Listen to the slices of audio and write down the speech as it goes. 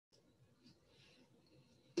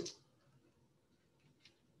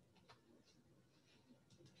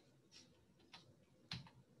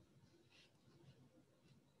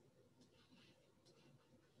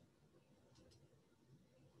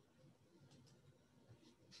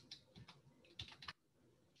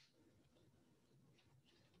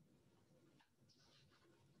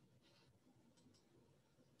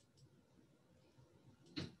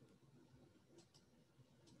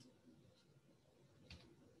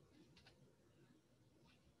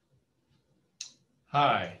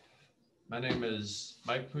Hi, my name is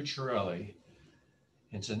Mike Pucciarelli,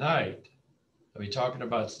 and tonight I'll be talking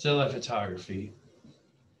about still life photography.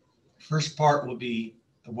 First part will be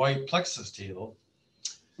the white Plexus table.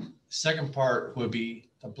 The second part will be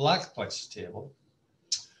the black Plexus table.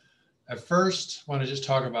 I first want to just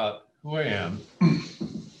talk about who I am.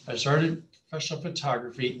 I started professional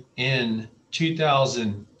photography in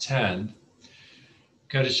 2010,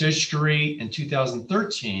 got a associate's degree in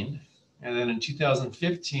 2013, and then in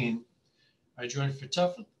 2015, I joined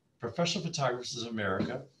Professional Photographers of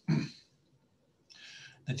America. In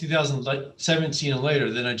 2017 and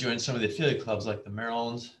later, then I joined some of the affiliate clubs like the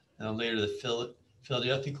Maryland, and then later the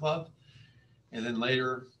Philadelphia Club, and then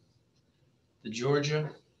later the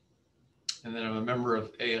Georgia, and then I'm a member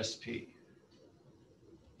of ASP.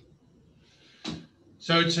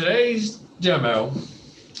 So today's demo,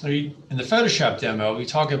 in the Photoshop demo, we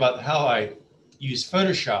talk about how I use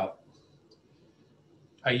Photoshop.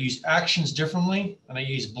 I use actions differently, and I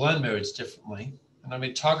use blend modes differently. And I'm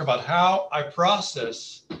going to talk about how I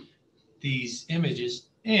process these images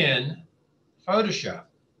in Photoshop.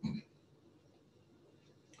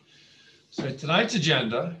 So tonight's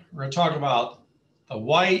agenda, we're going to talk about the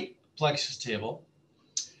white Plexus table.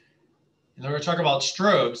 And then we're going to talk about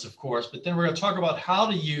strobes, of course, but then we're going to talk about how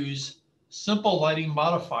to use simple lighting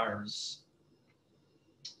modifiers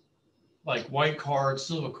like white cards,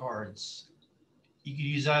 silver cards. You can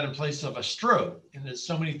use that in place of a strobe, and there's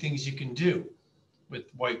so many things you can do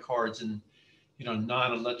with white cards and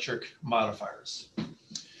non-electric modifiers.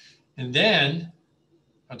 And then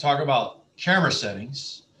I'll talk about camera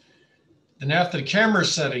settings. Then after the camera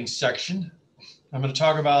settings section, I'm going to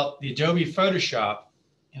talk about the Adobe Photoshop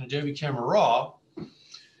and Adobe Camera Raw.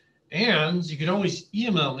 And you can always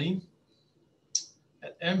email me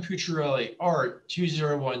at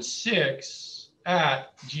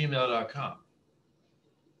mpucciarelliart2016@gmail.com.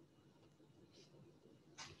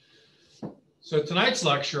 So tonight's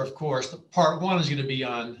lecture, of course, part one is going to be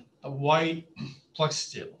on the white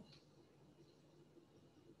Plexi table.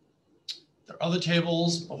 There are other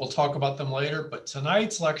tables, but we'll talk about them later. But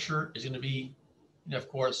tonight's lecture is going to be, of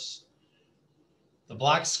course, the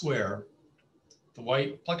black square, the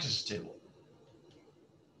white Plexus table.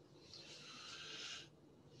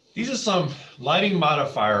 These are some lighting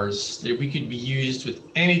modifiers that we could be used with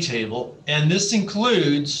any table, and this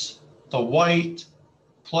includes the white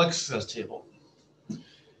Plexus table.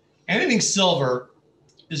 Anything silver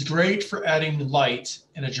is great for adding light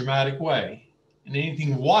in a dramatic way, and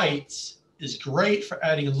anything white is great for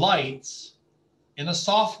adding lights in a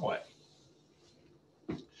soft way.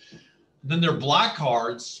 Then there are black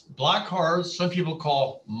cards. Black cards, some people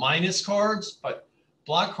call minus cards, but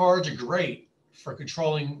black cards are great for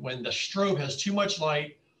controlling when the strobe has too much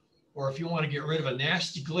light, or if you want to get rid of a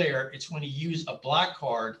nasty glare, it's when you use a black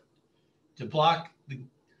card to block the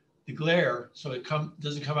glare so it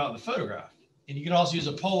doesn't come out in the photograph. And you can also use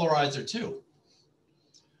a polarizer too.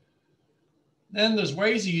 Then there's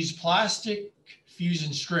ways to use plastic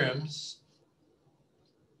fusion scrims.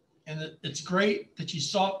 And it's great that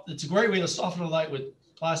it's a great way to soften the light with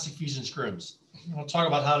plastic fusion scrims. We'll talk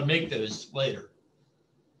about how to make those later.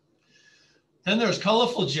 Then there's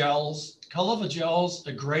colorful gels. Colorful gels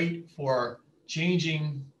are great for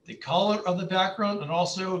changing the color of the background and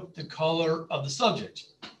also the color of the subject.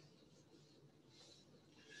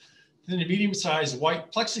 Then the medium-sized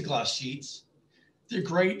white plexiglass sheets, they're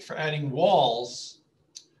great for adding walls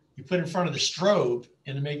you put in front of the strobe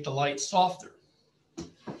and to make the light softer. And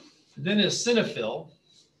then there's Cinefill,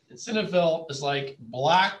 and Cinefill is like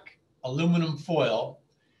black aluminum foil.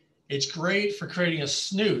 It's great for creating a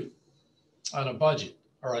snoot on a budget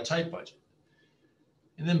or a tight budget.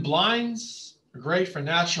 And then blinds are great for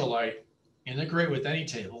natural light, and they're great with any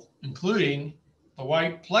table, including the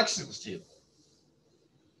white Plexiglass table.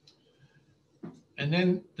 And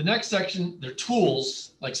then the next section, they're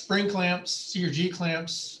tools like spring clamps, C or G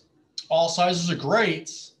clamps. All sizes are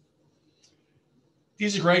great.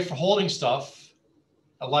 These are great for holding stuff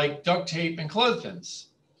like duct tape and clothespins.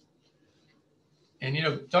 And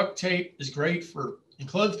duct tape is great and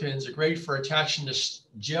clothespins are great for attaching this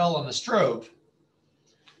gel on the strobe.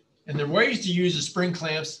 And there are ways to use the spring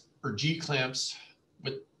clamps or G clamps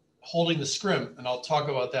with holding the scrim, and I'll talk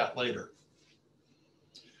about that later.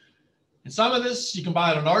 And some of this you can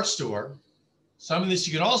buy at an art store. Some of this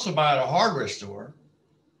you can also buy at a hardware store.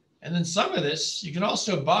 And then some of this you can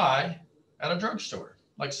also buy at a drugstore,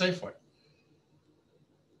 like Safeway.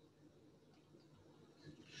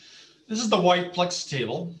 This is the white Plexus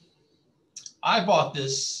table. I bought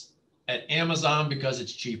this at Amazon because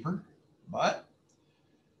it's cheaper, but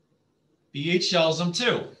BH sells them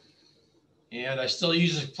too. And I still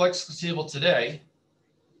use a Plexi table today.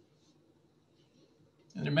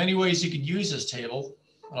 And there are many ways you could use this table,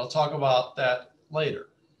 and I'll talk about that later.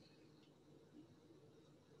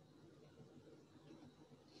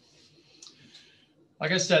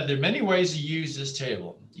 Like I said, there are many ways to use this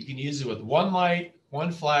table. You can use it with one light,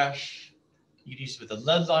 one flash. You can use it with a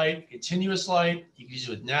LED light, continuous light. You can use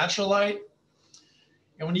it with natural light.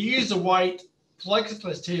 And when you use the white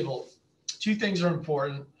Plexiglass table, two things are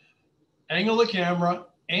important: angle the camera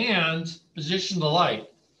and position the light.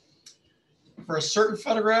 For a certain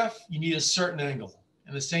photograph, you need a certain angle,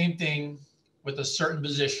 and the same thing with a certain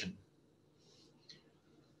position.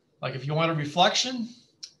 Like if you want a reflection,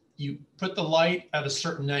 you put the light at a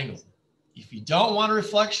certain angle. If you don't want a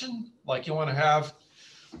reflection, like you want to have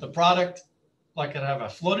the product, like it have a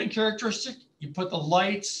floating characteristic, you put the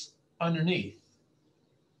lights underneath.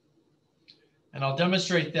 And I'll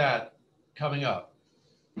demonstrate that coming up.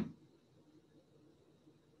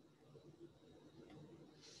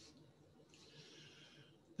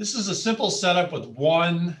 This is a simple setup with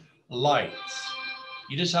one light.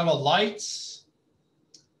 You just have a lights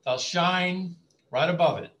that'll shine right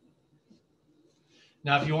above it.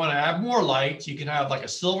 Now, if you want to add more light, you can have like a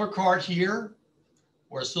silver card here,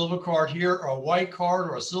 or a silver card here, or a white card,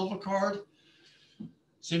 or a silver card.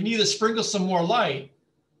 So if you need to sprinkle some more light,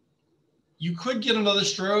 you could get another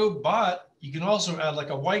strobe, but you can also add like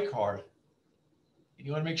a white card. And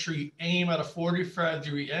you want to make sure you aim at a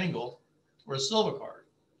 45-degree angle, or a silver card,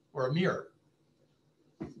 or a mirror.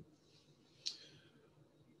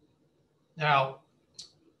 Now,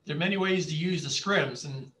 there are many ways to use the scrims,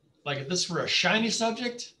 and like if this were a shiny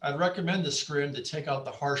subject, I'd recommend the scrim to take out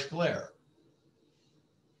the harsh glare.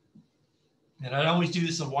 And I'd always do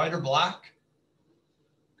this in white or black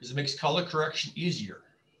because it makes color correction easier.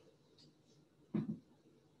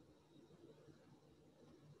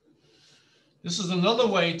 This is another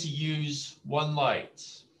way to use one light.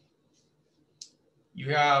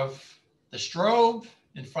 You have the strobe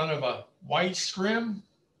in front of a white scrim.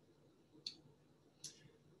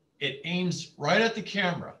 It aims right at the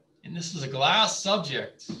camera. And this is a glass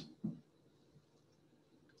subject.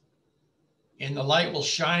 And the light will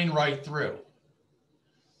shine right through.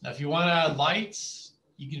 Now, if you want to add lights,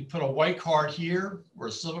 you can put a white card here or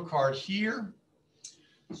a silver card here.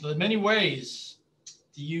 So there are many ways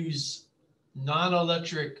to use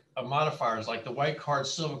non-electric modifiers like the white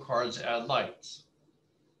cards, silver cards to add lights.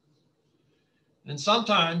 And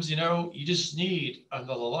sometimes, you know, you just need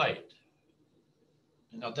another light.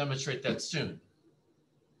 And I'll demonstrate that soon.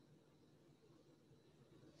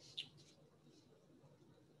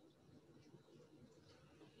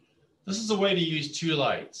 This is a way to use two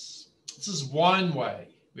lights. This is one way.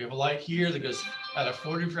 We have a light here that goes at a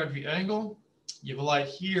 45-degree angle. You have a light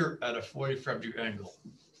here at a 45-degree angle.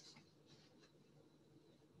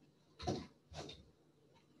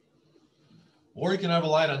 Or you can have a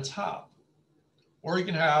light on top. Or you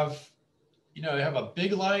can have, you know, you have a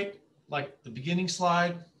big light, like the beginning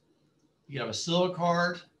slide. You have a silver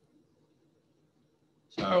card.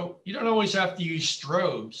 So you don't always have to use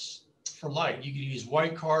strobes for light. You can use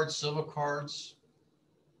white cards, silver cards.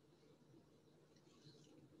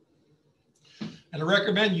 And I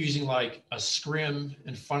recommend using like a scrim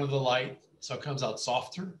in front of the light so it comes out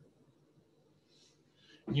softer.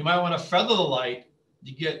 You might want to feather the light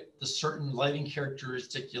to get the certain lighting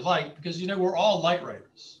characteristic you like, because you know we're all light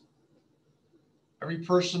writers. Every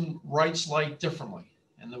person writes light differently,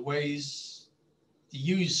 and the ways to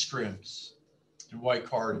use scrims and white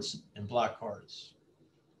cards and black cards.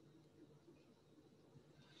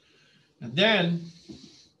 And then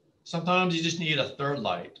sometimes you just need a third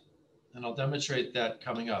light, and I'll demonstrate that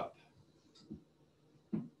coming up.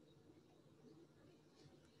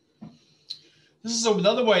 This is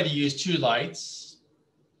another way to use two lights.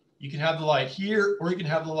 You can have the light here, or you can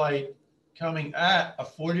have the light coming at a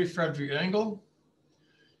 45-degree angle.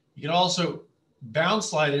 You can also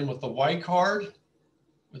bounce light in with the white card,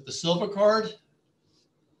 with the silver card.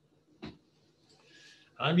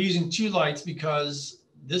 I'm using two lights because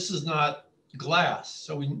this is not glass,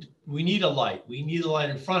 so we need a light. We need a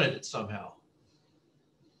light in front of it somehow.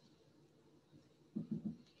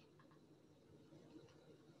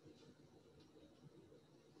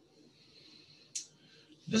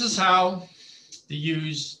 This is how to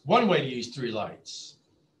use, one way to use three lights.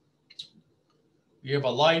 We have a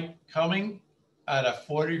light coming at a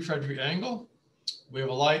 45-degree angle. We have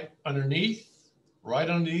a light underneath, right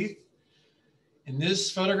underneath. In this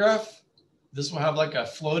photograph, this will have like a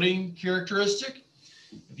floating characteristic.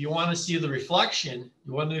 If you want to see the reflection,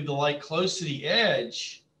 you want to leave the light close to the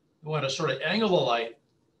edge. You want to sort of angle the light.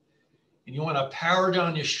 and you want to power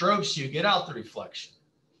down your strobe so you get out the reflection.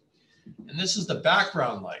 And this is the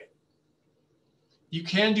background light. You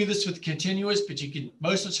can do this with continuous, but you can,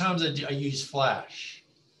 most of the times I use flash.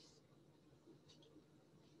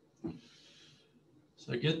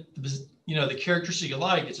 So get, you know, the characteristic you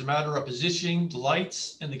like. It's a matter of positioning the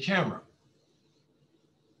lights and the camera.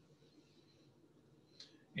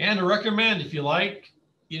 And I recommend, if you like,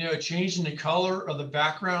 you know, changing the color of the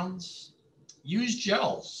backgrounds, use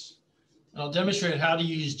gels. And I'll demonstrate how to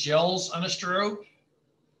use gels on a strobe.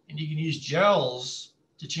 And you can use gels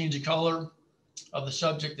to change the color of the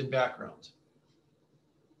subject and background.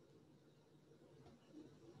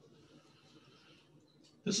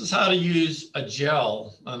 This is how to use a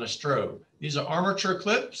gel on a strobe. These are armature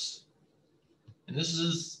clips. And this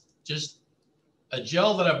is just a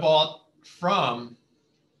gel that I bought from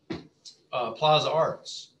Plaza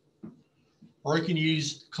Arts. Or you can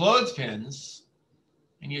use clothespins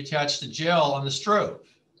and you attach the gel on the strobe.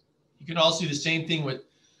 You can also do the same thing with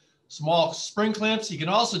small spring clamps. You can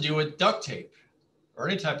also do it with duct tape or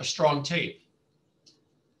any type of strong tape.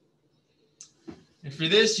 And for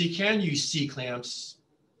this, you can use C-clamps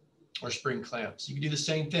or spring clamps. You can do the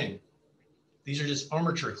same thing. These are just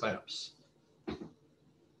armature clamps.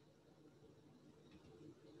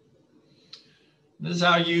 This is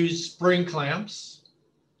how I use spring clamps.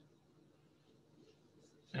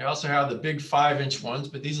 I also have the big 5-inch ones,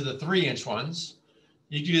 but these are the 3-inch ones.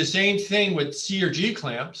 You can do the same thing with C or G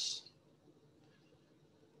clamps.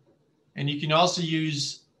 And you can also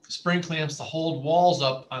use spring clamps to hold walls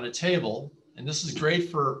up on a table. And this is great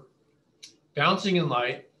for bouncing in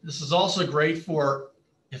light. This is also great for,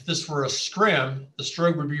 if this were a scrim, the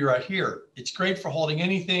strobe would be right here. It's great for holding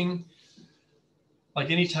anything,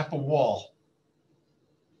 like any type of wall.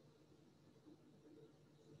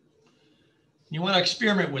 You want to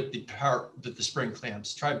experiment with the power, with the spring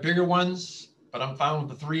clamps. Try bigger ones, but I'm fine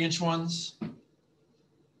with the 3-inch ones.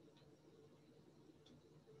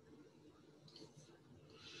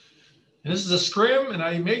 And this is a scrim, and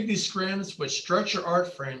I make these scrims with stretcher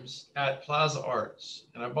art frames at Plaza Arts.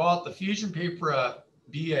 And I bought the Fusion paper at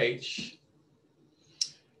BH.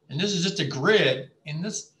 And this is just a grid. And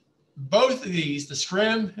this, both of these, the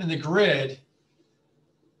scrim and the grid,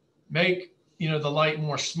 make, you know, the light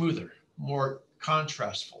more smoother, more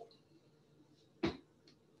contrastful.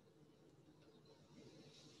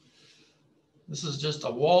 This is just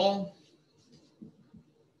a wall.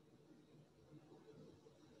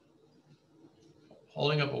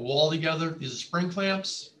 Holding up a wall together. These are spring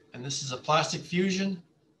clamps, and this is a plastic fusion.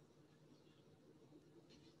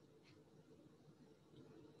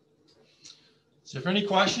 So if any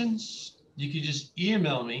questions, you can just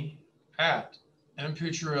email me at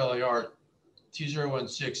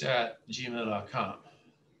mpucciarelliart2016@gmail.com.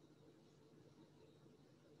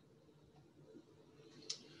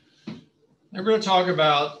 Now we're going to talk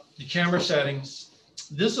about the camera settings.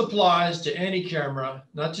 This applies to any camera,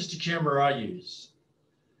 not just the camera I use.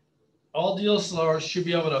 All DSLRs should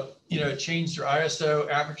be able to, you know, change their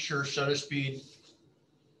ISO, aperture, shutter speed.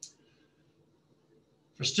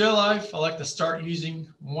 For still life, I like to start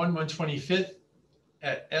using 1/125th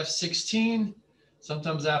at f16.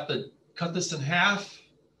 Sometimes I have to cut this in half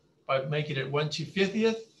by making it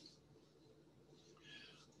 1/250th.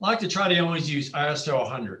 I like to try to always use ISO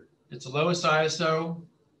 100. It's the lowest ISO.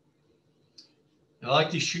 And I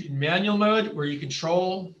like to shoot in manual mode where you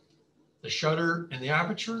control the shutter and the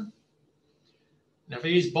aperture. Now, if I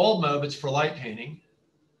use bulb mode, it's for light painting.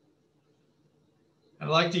 I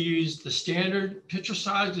like to use the standard picture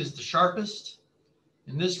size is the sharpest.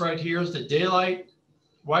 And this right here is the daylight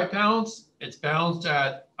white balance. It's balanced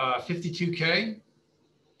at 52K.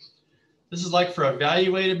 This is like for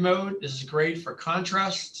evaluated mode. This is great for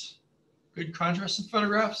contrast, good contrast in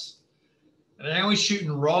photographs. And I always shoot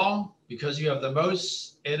in RAW because you have the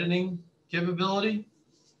most editing capability.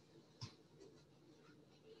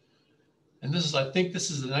 And this is, I think this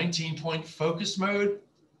is the 19-point focus mode.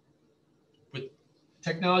 With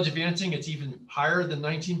technology advancing, it's even higher than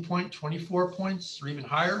 19-point, 24 points or even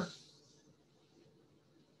higher.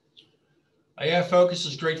 AF focus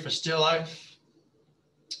is great for still life.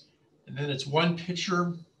 And then it's one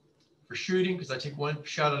picture for shooting because I take one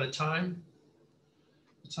shot at a time.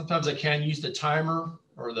 Sometimes I can use the timer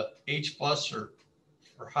or the H+ or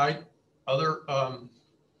for high other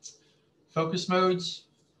focus modes.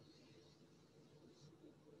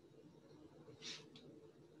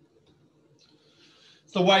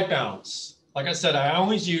 The white balance. Like I said, I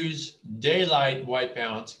always use daylight white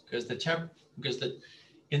balance because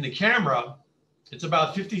in the camera, it's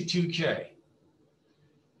about 52K.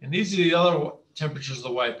 And these are the other temperatures of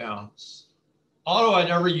the white balance. Auto I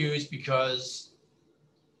never use because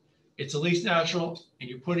it's the least natural and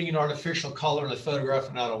you're putting an artificial color in the photograph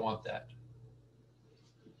and I don't want that.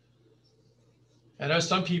 I know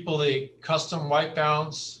some people, they custom white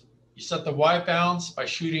balance. You set the white balance by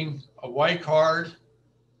shooting a white card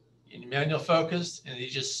in manual focus and you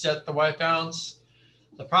just set the white balance.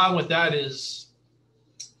 The problem with that is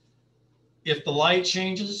if the light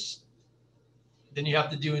changes, then you have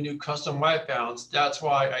to do a new custom white balance. That's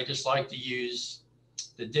why I just like to use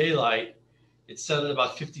the daylight. It's set at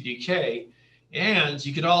about 50 DK. And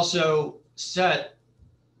you could also set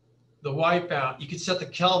the white balance. You could set the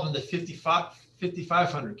Kelvin to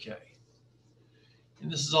 5500K.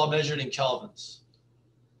 And this is all measured in kelvins.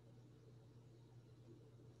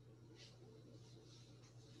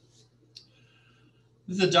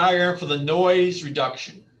 This is a diagram for the noise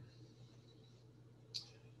reduction.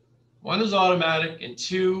 1 is automatic, and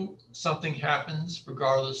 2, something happens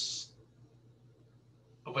regardless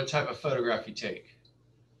of what type of photograph you take.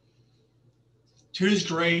 2 is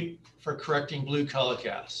great for correcting blue color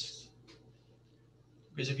casts.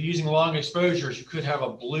 Because if you're using long exposures, you could have a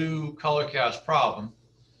blue color cast problem,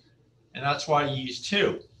 and that's why you use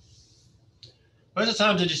 2. Most of the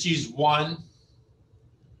times I just use 1.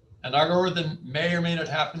 An algorithm may or may not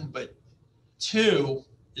happen, but 2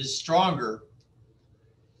 is stronger.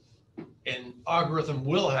 An algorithm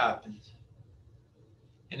will happen.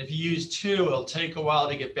 And if you use 2, it'll take a while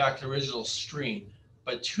to get back to the original screen.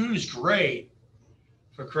 But 2 is great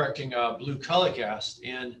for correcting blue color cast.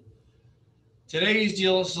 And today's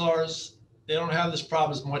DSLRs, they don't have this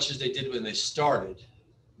problem as much as they did when they started.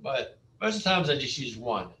 But most of the times I just use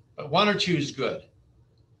 1. But 1 or 2 is good.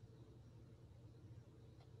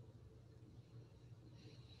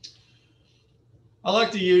 I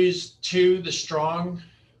like to use 2, the strong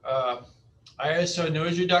ISO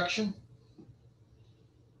noise reduction.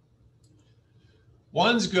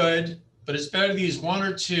 1's good, but it's better to use 1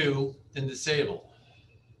 or 2 than disable.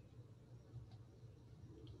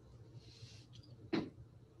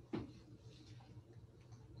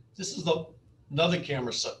 This is another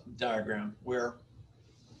camera diagram where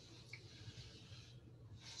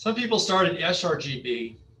some people start at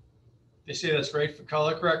sRGB. They say that's great for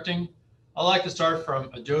color correcting. I like to start from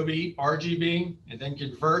Adobe RGB and then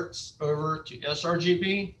converts over to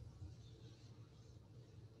sRGB.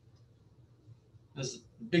 There's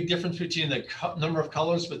a big difference between the number of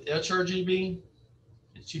colors with sRGB.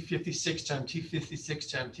 It's 256 times 256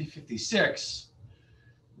 times 256.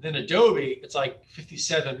 Then Adobe, it's like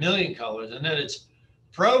 57 million colors. And then it's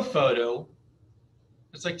Pro Photo,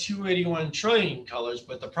 it's like 281 trillion colors.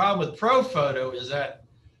 But the problem with Pro Photo is that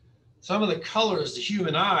some of the colors the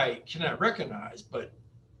human eye cannot recognize, but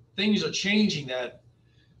things are changing that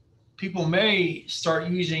people may start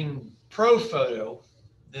using Pro Photo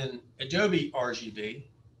than Adobe RGB.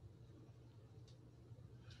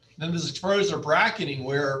 Then there's exposure bracketing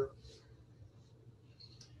where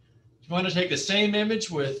you want to take the same image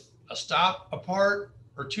with a stop apart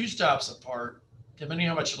or 2 stops apart, depending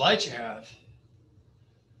on how much light you have.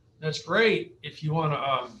 That's great if you want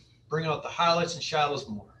to bring out the highlights and shadows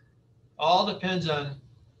more. All depends on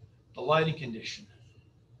the lighting condition.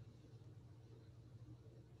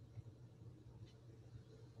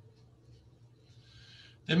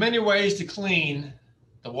 There are many ways to clean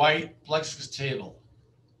the white Plexiglass table.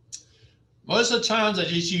 Most of the times I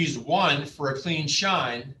just use 1 for a clean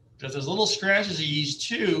shine, but if there's little scratches, I use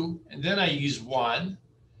 2, and then I use 1.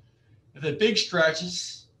 If they're big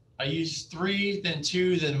scratches, I use 3, then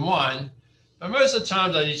 2, then 1. But most of the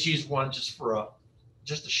times I just use 1 just for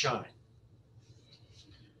just a shine.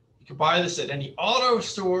 You can buy this at any auto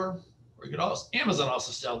store, or you could also, Amazon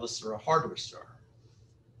also sell this through a hardware store.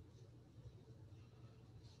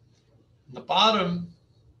 And the bottom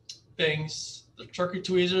things, the turkey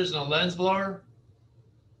tweezers and a lens blower,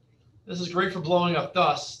 this is great for blowing up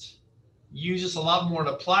dust. You use this a lot more in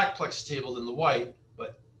a black Plexi table than the white,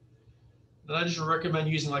 but then I just recommend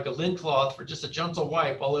using like a lint cloth for just a gentle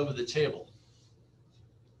wipe all over the table.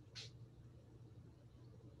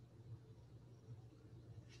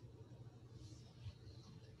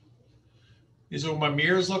 These are what my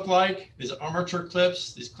mirrors look like. These are armature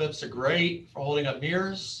clips. These clips are great for holding up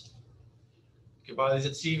mirrors. You can buy these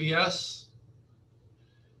at CVS.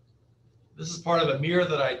 This is part of a mirror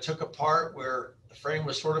that I took apart where the frame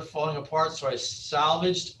was sort of falling apart, so I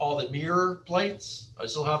salvaged all the mirror plates. I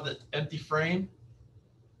still have the empty frame.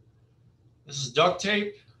 This is duct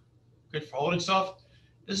tape, good for holding stuff.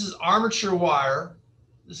 This is armature wire.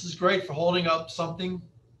 This is great for holding up something.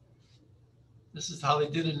 This is how they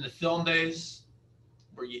did it in the film days,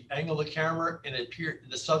 where you angle the camera and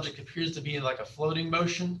the subject appears to be in like a floating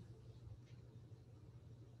motion.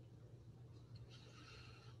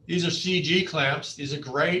 These are CG clamps. These are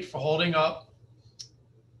great for holding up,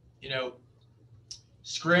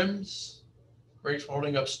 scrims. Great for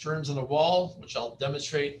holding up scrims on the wall, which I'll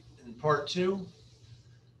demonstrate in part 2.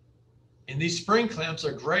 And these spring clamps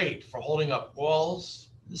are great for holding up walls.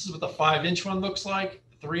 This is what the 5-inch one looks like,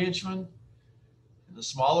 the 3-inch one, and the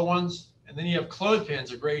smaller ones. And then you have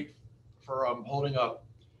clothespins are great for holding up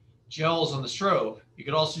gels on the strobe. You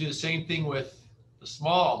could also do the same thing with the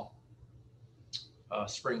small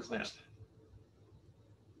spring clamp.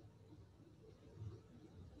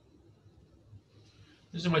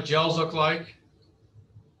 These are what gels look like.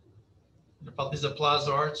 These are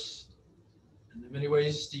Plaza Arts. And there are many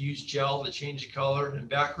ways to use gel to change the color and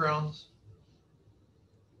backgrounds.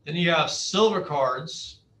 Then you have silver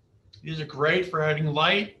cards. These are great for adding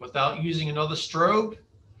light without using another strobe.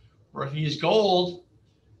 Or if you use gold,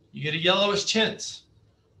 you get a yellowish tint.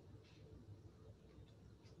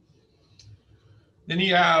 Then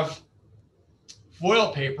you have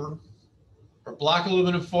foil paper or black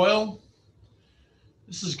aluminum foil.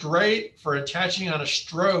 This is great for attaching on a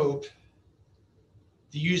strobe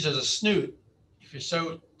to use as a snoot if you're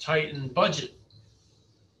so tight in budget.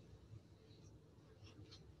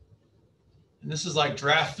 And this is like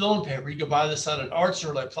draft film paper. You can buy this at an art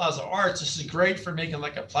store like Plaza Arts. This is great for making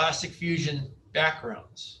like a plastic fusion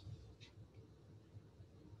backgrounds.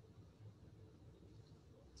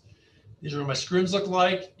 These are what my scrims look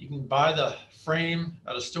like. You can buy the frame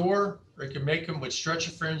at a store, or you can make them with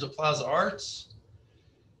stretcher frames at Plaza Arts.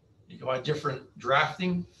 You can buy different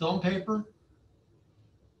drafting film paper.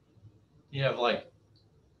 You have like,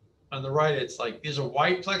 on the right, it's like, these are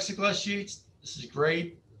white plexiglass sheets. This is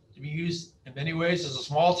great to be used in many ways as a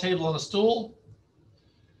small table on a stool.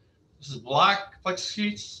 This is black plexiglass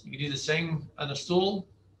sheets. You can do the same on a stool.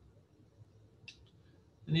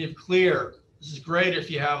 Then you have clear. This is great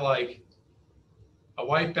if you have like a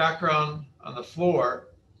white background on the floor.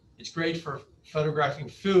 It's great for photographing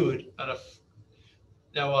food on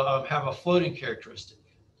that will have a floating characteristic.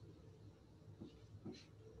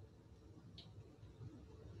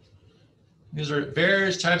 These are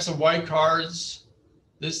various types of white cards.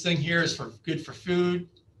 This thing here is good for food.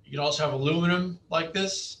 You can also have aluminum like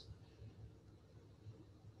this.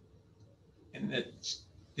 And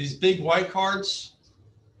these big white cards,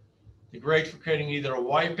 they're great for creating either a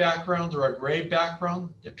white background or a gray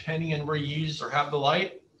background, depending on where you use or have the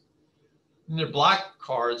light. And they're black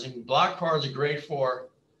cards, and black cards are great for,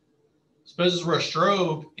 suppose this were a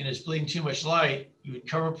strobe and it's bleeding too much light, you would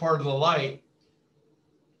cover part of the light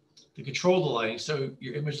to control the lighting so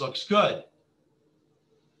your image looks good.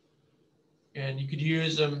 And you could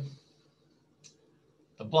use the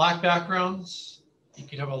black backgrounds. You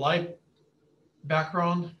could have a light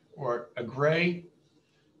background or a gray,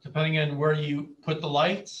 depending on where you put the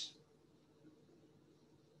lights.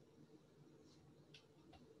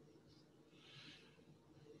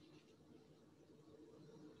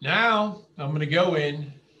 Now I'm going to go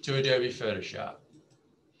in to Adobe Photoshop.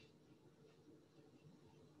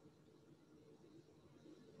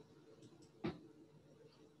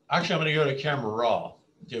 Actually, I'm going to go to Camera Raw,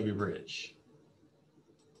 Adobe Bridge.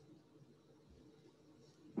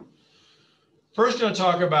 First, I'm going to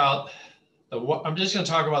talk about I'm just going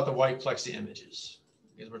to talk about the white Plexi images,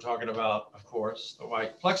 because we're talking about, of course, the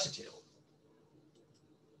white Plexi Table.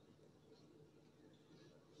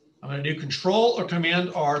 I'm going to do Control or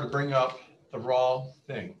Command R to bring up the raw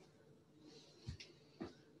thing.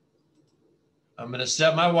 I'm going to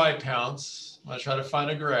set my white balance. I'm going to try to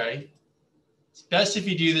find a gray. It's best if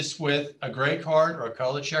you do this with a gray card or a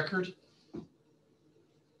color checkered.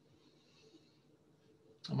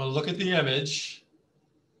 I'm going to look at the image.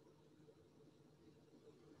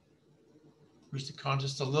 Increase the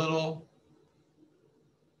contrast a little.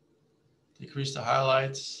 Decrease the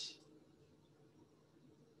highlights.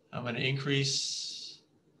 I'm going to increase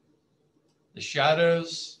the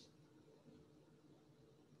shadows.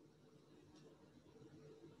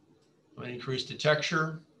 I'm going to increase the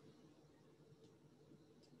texture.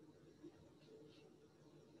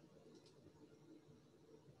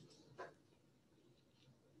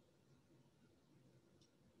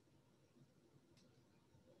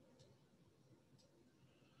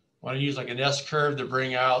 I want to use like an S curve to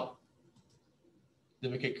bring out, to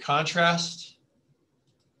make it contrast.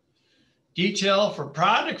 Detail for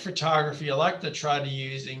product photography, I like to try to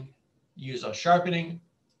use a sharpening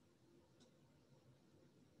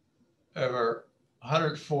over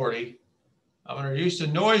 140. I'm going to reduce the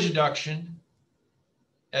noise reduction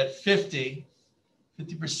at 50%.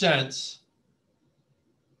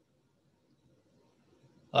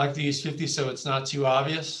 I like to use 50 so it's not too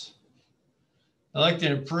obvious. I like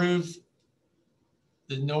to improve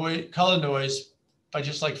the noise, color noise by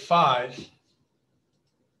just like 5.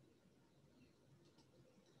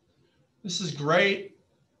 This is great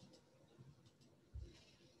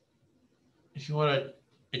if you want to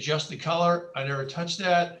adjust the color. I never touched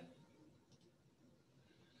that.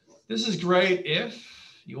 This is great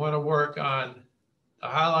if you want to work on the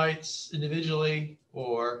highlights individually,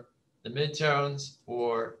 or the midtones,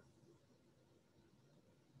 or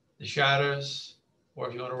the shadows, or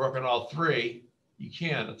if you want to work on all 3, you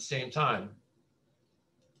can at the same time.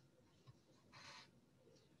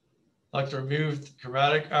 I like to remove the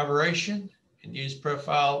chromatic aberration and use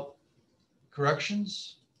profile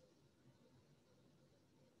corrections.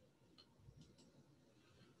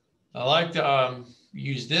 I like to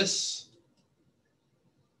use this.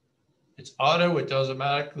 It's auto, it does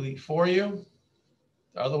automatically for you.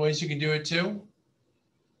 There are other ways you can do it too.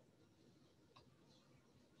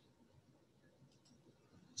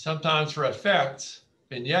 Sometimes for effect,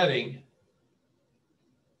 vignetting,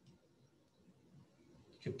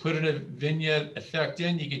 you can put a vignette effect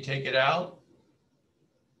in, you can take it out,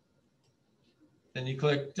 then you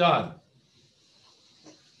click done.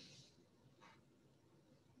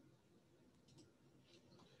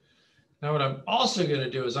 Now what I'm also going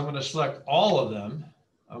to do is I'm going to select all of them.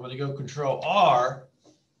 I'm going to go Control R.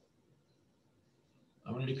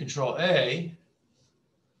 I'm going to do Control A.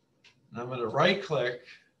 And I'm going to right click.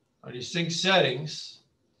 I'm going to sync settings.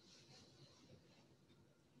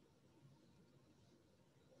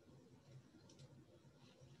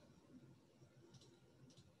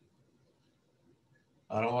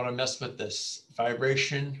 I don't want to mess with this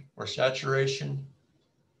vibration or saturation.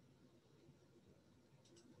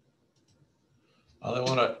 I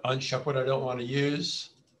want to uncheck what I don't want to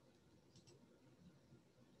use.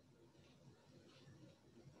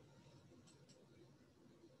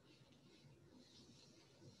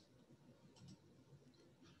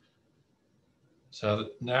 So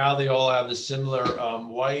now they all have the similar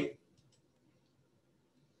white.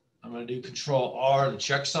 I'm going to do Control R to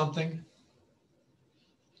check something.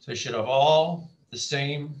 So they should have all the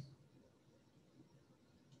same.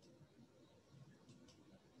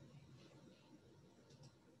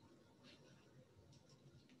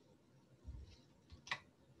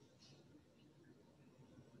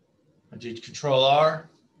 I do Control R.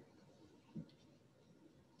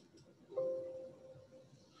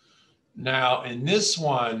 Now in this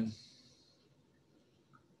one,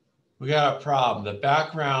 we got a problem. The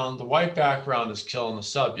background, the white background is killing the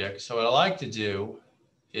subject. So what I like to do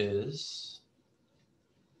is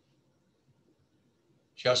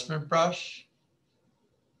adjustment brush.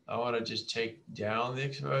 I want to just take down the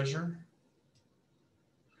exposure,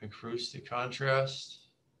 increase the contrast.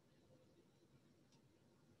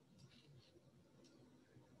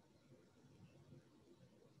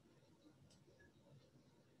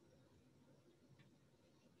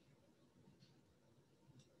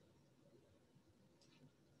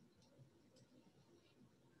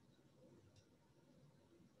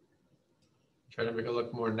 Try to make it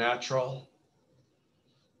look more natural.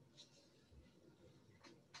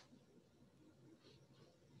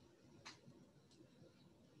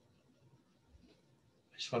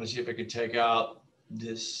 I just want to see if I can take out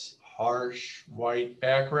this harsh white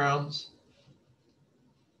backgrounds.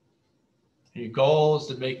 And your goal is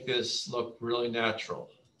to make this look really natural.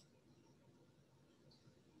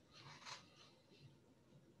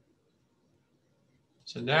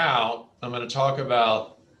 So now I'm going to talk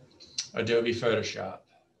about Adobe Photoshop.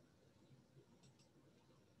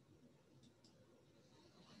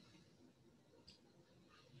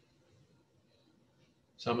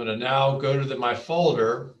 So I'm going to now go to my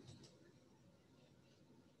folder.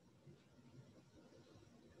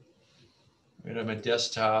 I'm going to my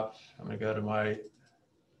desktop. I'm going to go to my,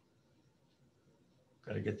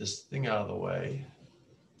 got to get this thing out of the way.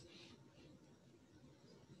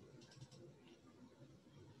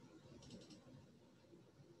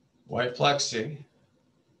 White Plexi.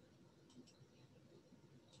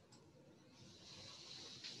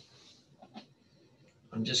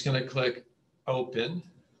 I'm just going to click open.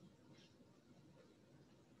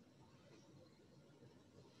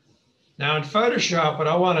 Now in Photoshop, what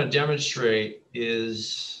I want to demonstrate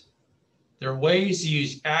is there are ways to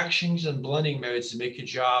use actions and blending modes to make your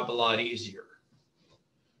job a lot easier.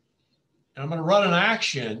 And I'm going to run an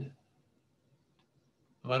action.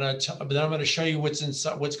 But then I'm going to show you what's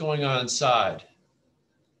inside, what's going on inside.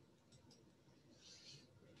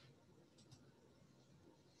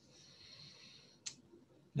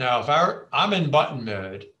 Now, if I'm in button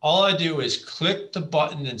mode, all I do is click the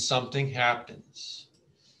button and something happens.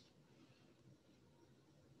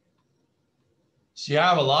 See, I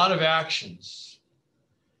have a lot of actions.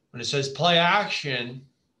 When it says play action,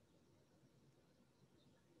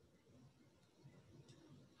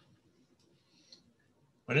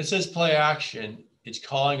 it's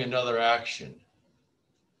calling another action.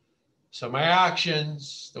 So my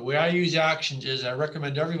actions, the way I use actions is, I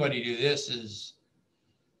recommend everybody do this, is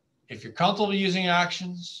if you're comfortable using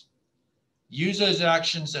actions, use those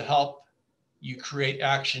actions to help you create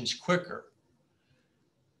actions quicker.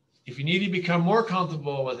 If you need to become more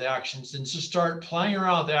comfortable with actions, then just start playing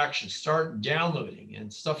around with actions, start downloading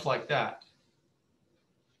and stuff like that.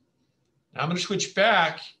 Now I'm going to switch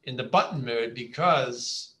back into button mode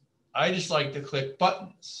because I just like to click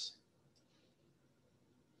buttons.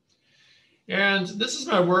 And this is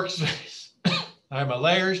my workspace. I have my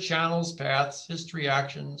layers, channels, paths, history,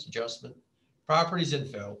 actions, adjustment, properties,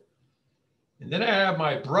 info. And then I have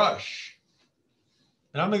my brush.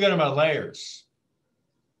 And I'm going to go to my layers.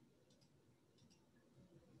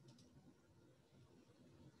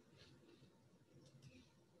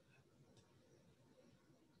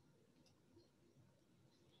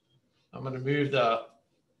 I'm going to move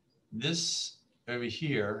this over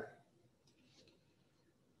here.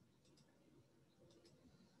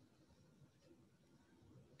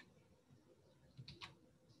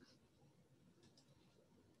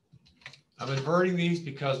 I'm inverting these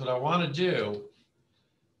because what I want to do,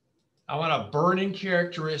 I want a burning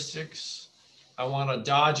characteristics. I want a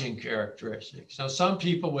dodging characteristics. Now, some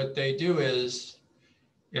people, what they do is,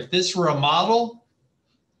 if this were a model,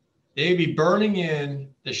 they'd be burning in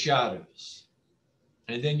the shadows.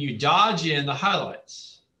 And then you dodge in the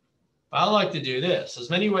highlights. But I like to do this. There's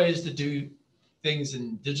many ways to do things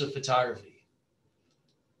in digital photography.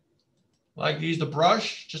 I like to use the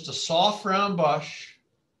brush, just a soft round brush.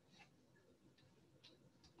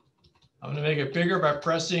 I'm going to make it bigger by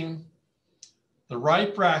pressing the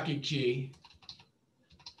right bracket key.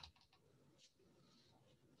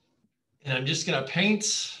 And I'm just going to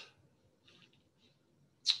paint,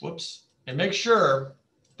 whoops, and make sure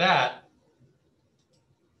that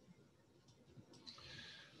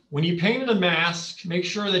when you paint a mask, make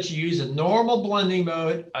sure that you use a normal blending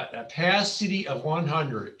mode at an opacity of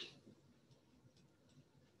 100.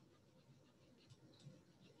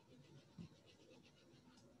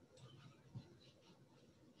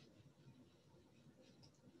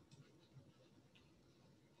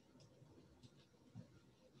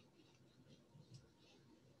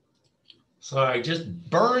 So I just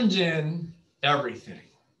burned in everything.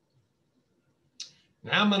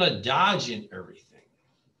 Now I'm going to dodge in everything.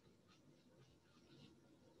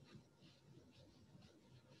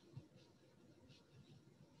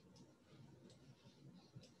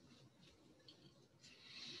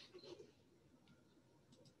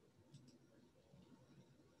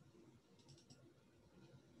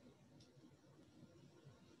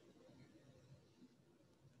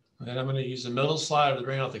 And then I'm going to use the middle slider to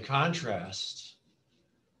bring out the contrast.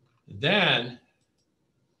 Then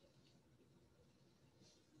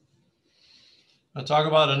I'll talk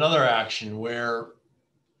about another action where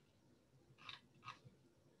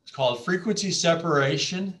it's called frequency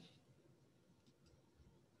separation.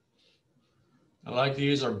 I like to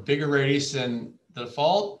use our bigger radius than the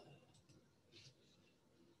default.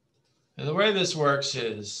 And the way this works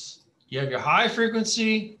is you have your high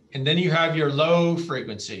frequency and then you have your low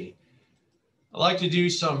frequency. I like to do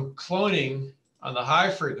some cloning on the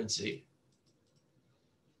high frequency.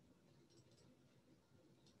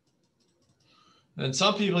 And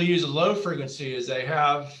some people use a low frequency as they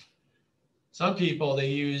have, some people, they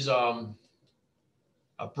use a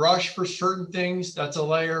brush for certain things, that's a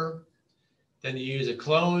layer. Then you use a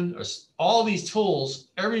clone, or all these tools.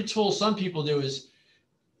 Every tool some people do is,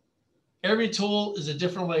 every tool is a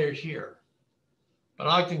different layer here. But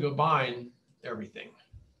I can combine everything.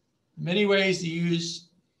 Many ways to use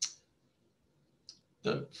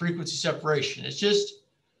the frequency separation. It's just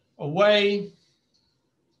a way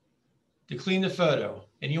to clean the photo.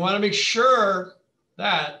 And you want to make sure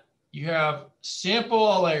that you have sample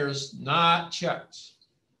all layers not checked.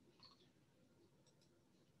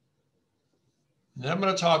 And then I'm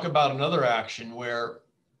going to talk about another action where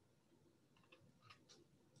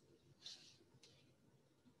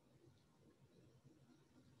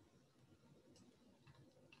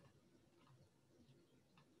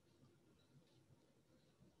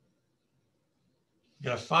you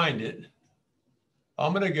got to find it.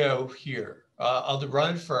 I'm going to go here. I'll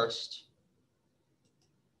run it first.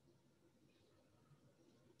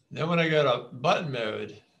 Then when I go to button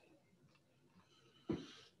mode,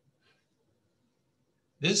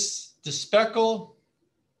 the speckle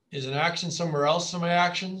is an action somewhere else in my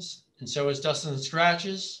actions, and so is dust and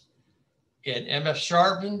scratches. And MF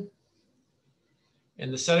sharpen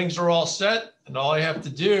And the settings are all set. And all I have to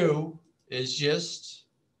do is just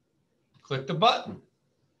click the button.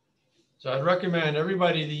 So I'd recommend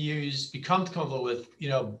everybody to be comfortable with,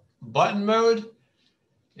 button mode.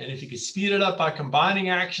 And if you could speed it up by combining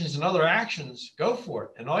actions and other actions, go for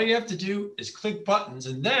it. And all you have to do is click buttons.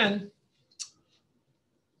 And then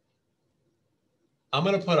I'm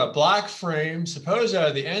going to put a black frame. Suppose I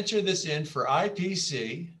had to enter this in for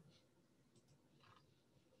IPC.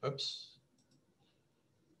 Oops.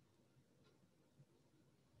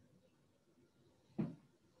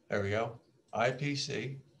 There we go.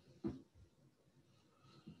 IPC.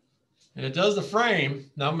 And it does the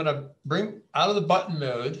frame. Now I'm going to bring out of the button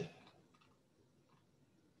mode.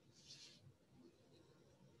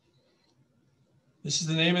 This is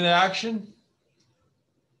the name of the action.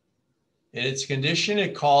 In its condition,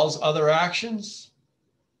 it calls other actions.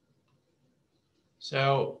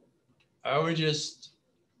 So I would just,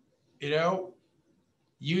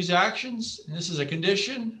 use actions. And this is a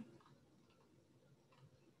condition.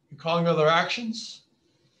 You're calling other actions.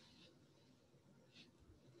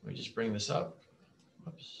 Let me just bring this up.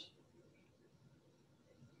 Whoops.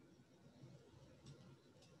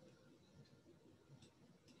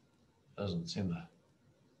 Doesn't seem to.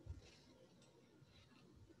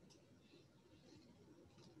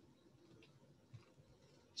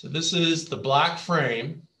 So this is the black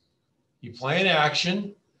frame. You play an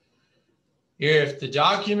action. If the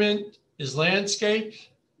document is landscape,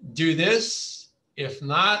 do this. If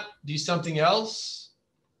not, do something else.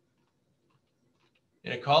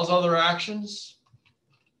 And it calls other actions.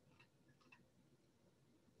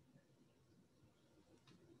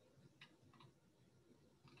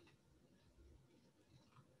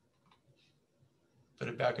 Put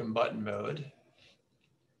it back in button mode.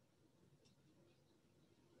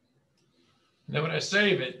 And then when I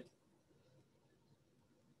save it,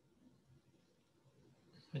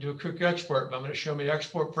 I do a quick export, but I'm going to show me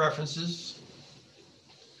export preferences.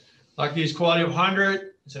 Like these quality of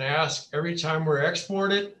 100. It's going to ask every time we're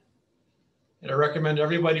export it. And I recommend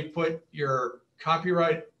everybody put your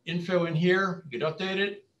copyright info in here. You could update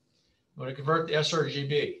it. I want to convert the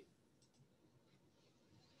sRGB.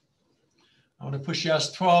 I want to push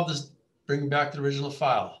S12 to bring back the original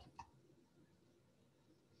file.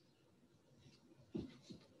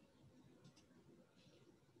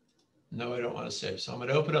 No, I don't want to save. So I'm going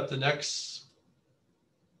to open up the next.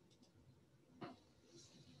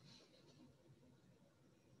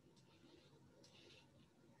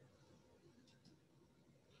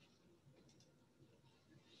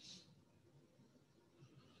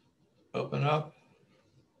 Open up.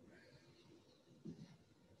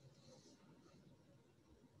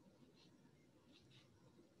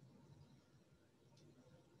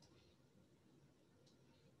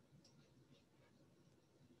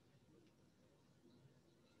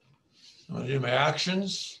 I'm going to do my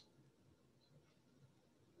actions.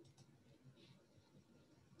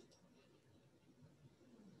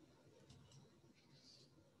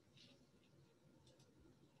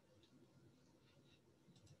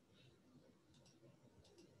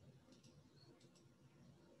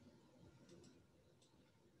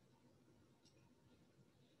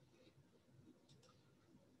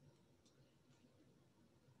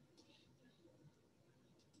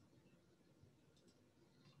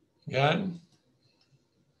 Again.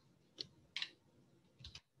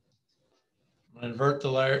 I'm going to invert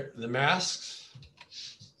the masks.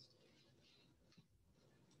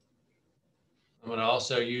 I'm going to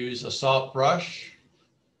also use a soft brush.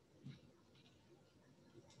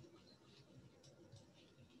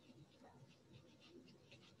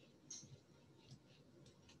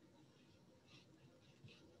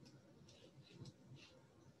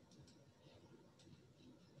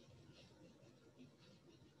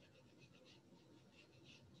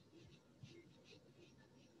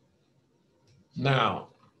 Now,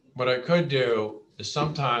 what I could do is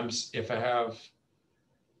sometimes if I have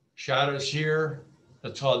shadows here,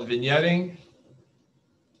 that's called vignetting.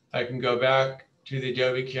 I can go back to the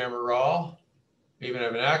Adobe Camera Raw. I even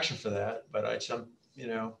have an action for that, but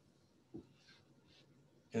and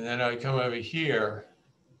then I come over here.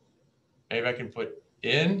 Maybe I can put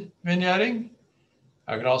in vignetting.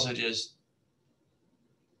 I could also just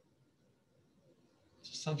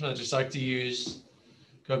sometimes I just like to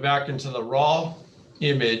go back into the raw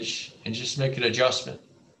image and just make an adjustment.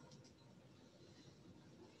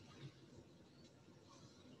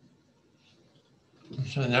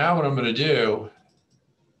 So now what I'm going to do,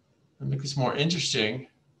 to make this more interesting,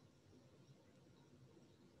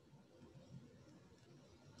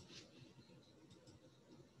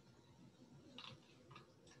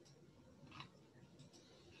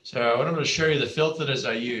 So what I'm going to show you the filter that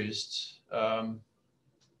I used. I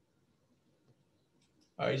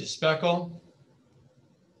use a speckle.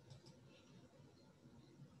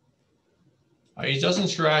 I use dozen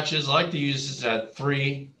scratches. I like to use this at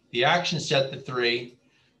 3. The action set to 3.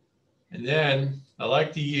 And then I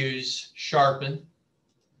like to use sharpen.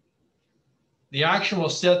 The action will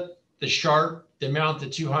set the amount to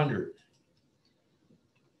 200.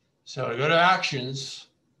 So I go to actions.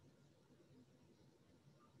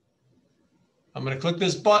 I'm going to click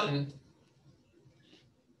this button.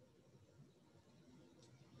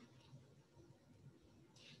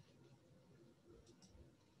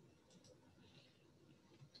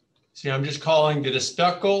 See, I'm just calling the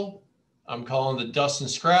speckle. I'm calling the dust and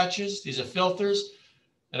scratches. These are filters.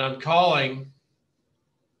 And I'm calling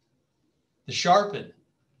the sharpen.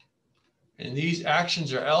 And these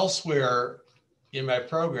actions are elsewhere in my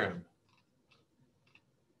program.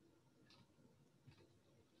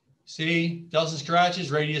 See, dust and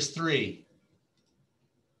scratches, radius 3.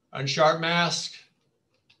 Unsharp mask.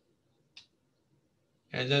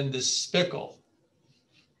 And then this speckle.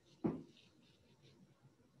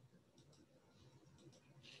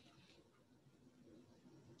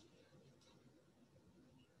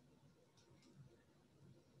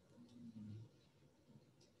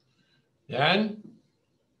 Then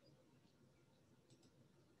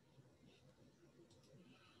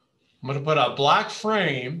I'm going to put a black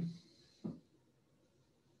frame.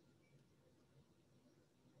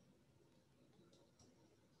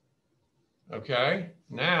 Okay,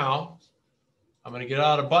 now I'm going to get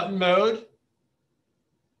out of button mode.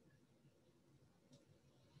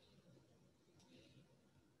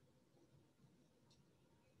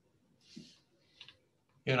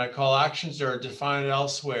 And I call actions that are defined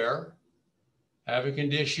elsewhere. I have a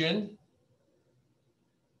condition.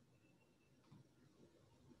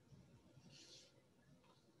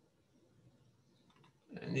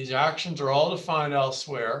 And these actions are all defined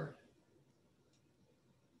elsewhere.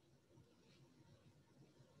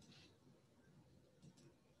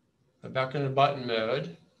 I'm back in the button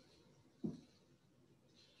mode.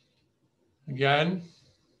 Again,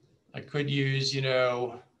 I could use,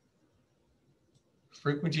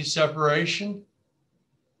 frequency separation.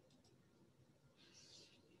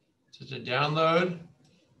 So to download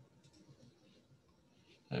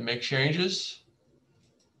and make changes.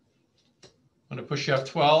 I'm going to push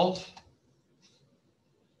F12.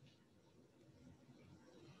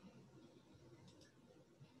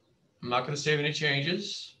 I'm not going to save any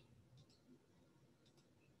changes.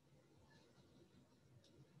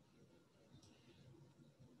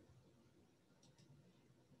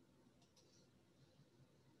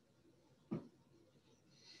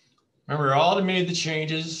 Remember, I already made the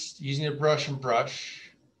changes using the brush and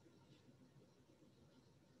brush.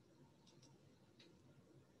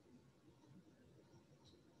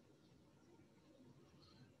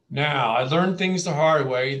 Now, I learned things the hard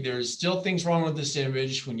way. There's still things wrong with this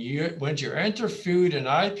image. Once you enter food and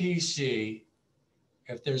IPC,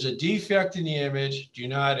 if there's a defect in the image, do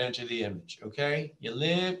not enter the image, okay? You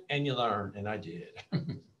live and you learn, and I did.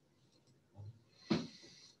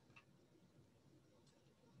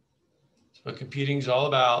 That's what competing is all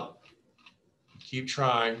about. Keep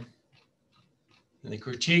trying. And the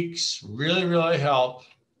critiques really, really help.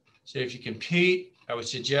 So if you compete, I would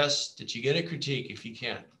suggest that you get a critique if you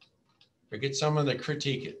can. Or get someone to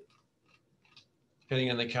critique it, depending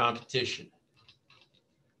on the competition.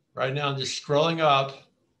 Right now, I'm just scrolling up.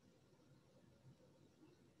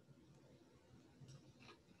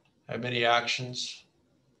 I have many actions.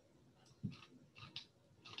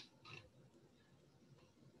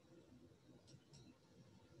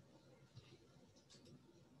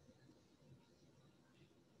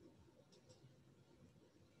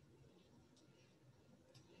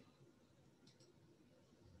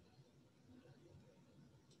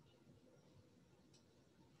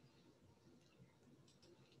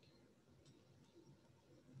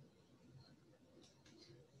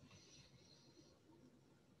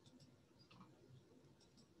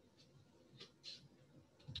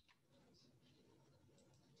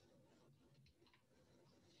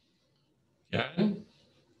 Again,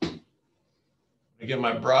 I get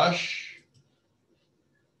my brush.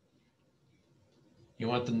 You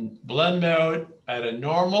want the blend mode at a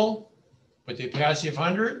normal with the opacity of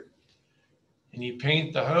 100, and you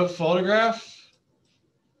paint the whole photograph.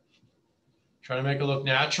 Try to make it look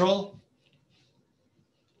natural.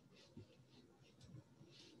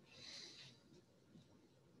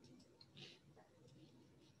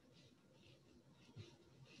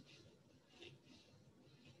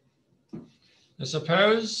 And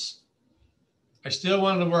suppose I still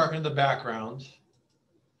wanted to work in the background.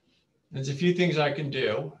 There's a few things I can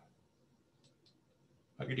do.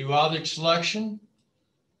 I can do object selection.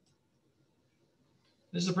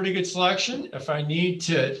 This is a pretty good selection. If I need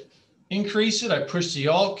to increase it, I push the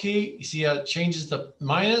Alt key. You see how it changes the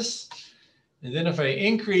minus? And then if I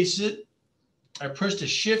increase it, I push the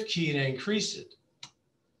Shift key and I increase it.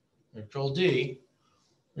 Control D.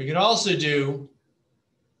 We can also do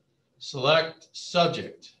select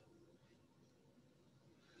subject.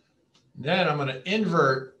 Then I'm going to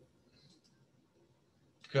invert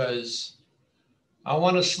because I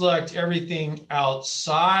want to select everything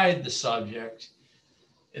outside the subject.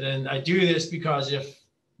 And then I do this because if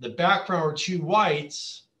the background were two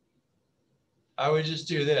whites, I would just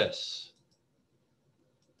do this.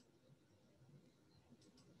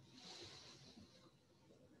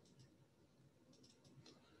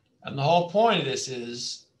 And the whole point of this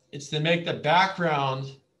is it's to make the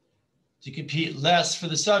background to compete less for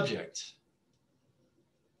the subject.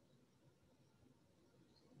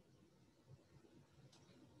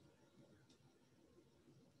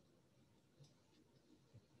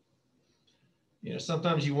 You know,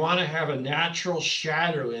 sometimes you want to have a natural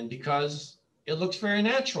shadow in because it looks very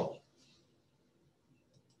natural.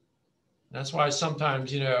 That's why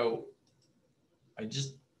sometimes, you know, I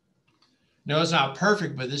just know it's not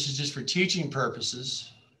perfect, but this is just for teaching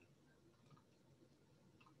purposes.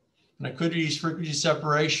 And I could use frequency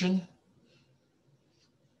separation.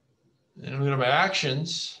 And I'm going to my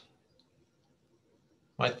actions,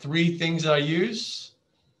 my three things that I use.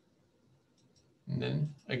 And then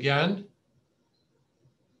again,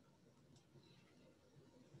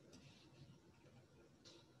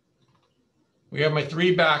 we have my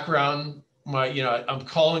three background, I'm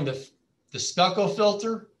calling the speckle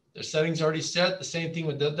filter. The settings already set. The same thing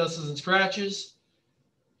with the dust and scratches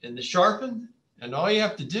and the sharpen. And all you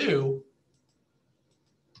have to do,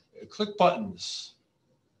 click buttons.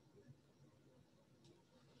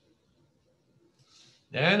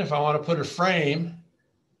 Then if I want to put a frame,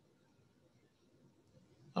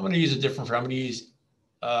 I'm going to use a different frame. I'm going to use,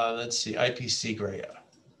 let's see, IPC gray.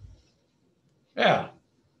 Yeah.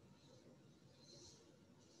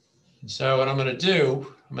 And so what I'm going to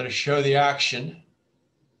do, I'm going to show the action.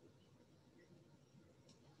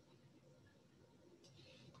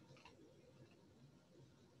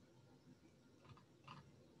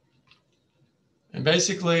 And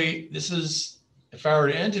basically, this is, if I were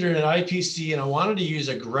to enter it in IPC and I wanted to use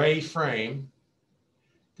a gray frame,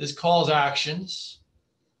 this calls actions.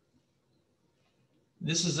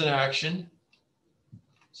 This is an action.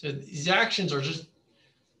 So these actions are just,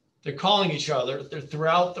 they're calling each other. They're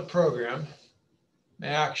throughout the program, the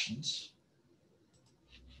actions.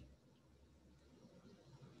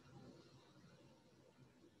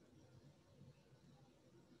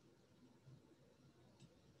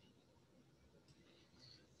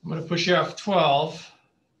 I'm going to push F12.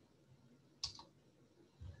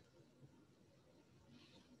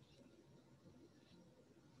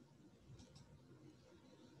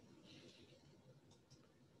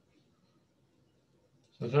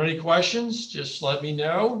 So if there are any questions, just let me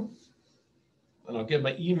know, and I'll give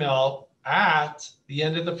my email at the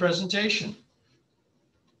end of the presentation.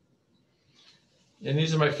 And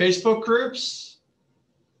these are my Facebook groups.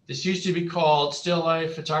 This used to be called Still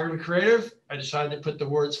Life Photography Creative. I decided to put the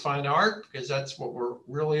words fine art because that's what we're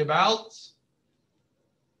really about.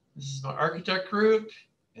 This is my architect group.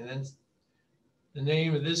 And then the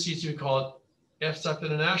name of this used to be called FSUP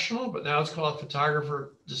International, but now it's called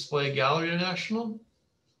Photographer Display Gallery International.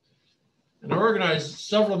 And I organized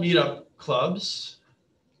several meetup clubs.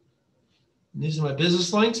 And these are my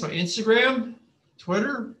business links, my Instagram,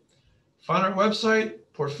 Twitter, fine art website,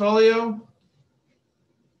 portfolio.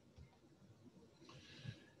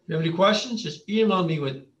 If you have any questions, just email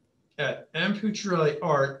me at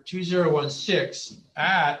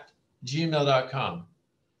mpucciarelliart2016@gmail.com.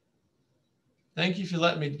 Thank you for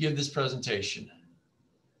letting me give this presentation.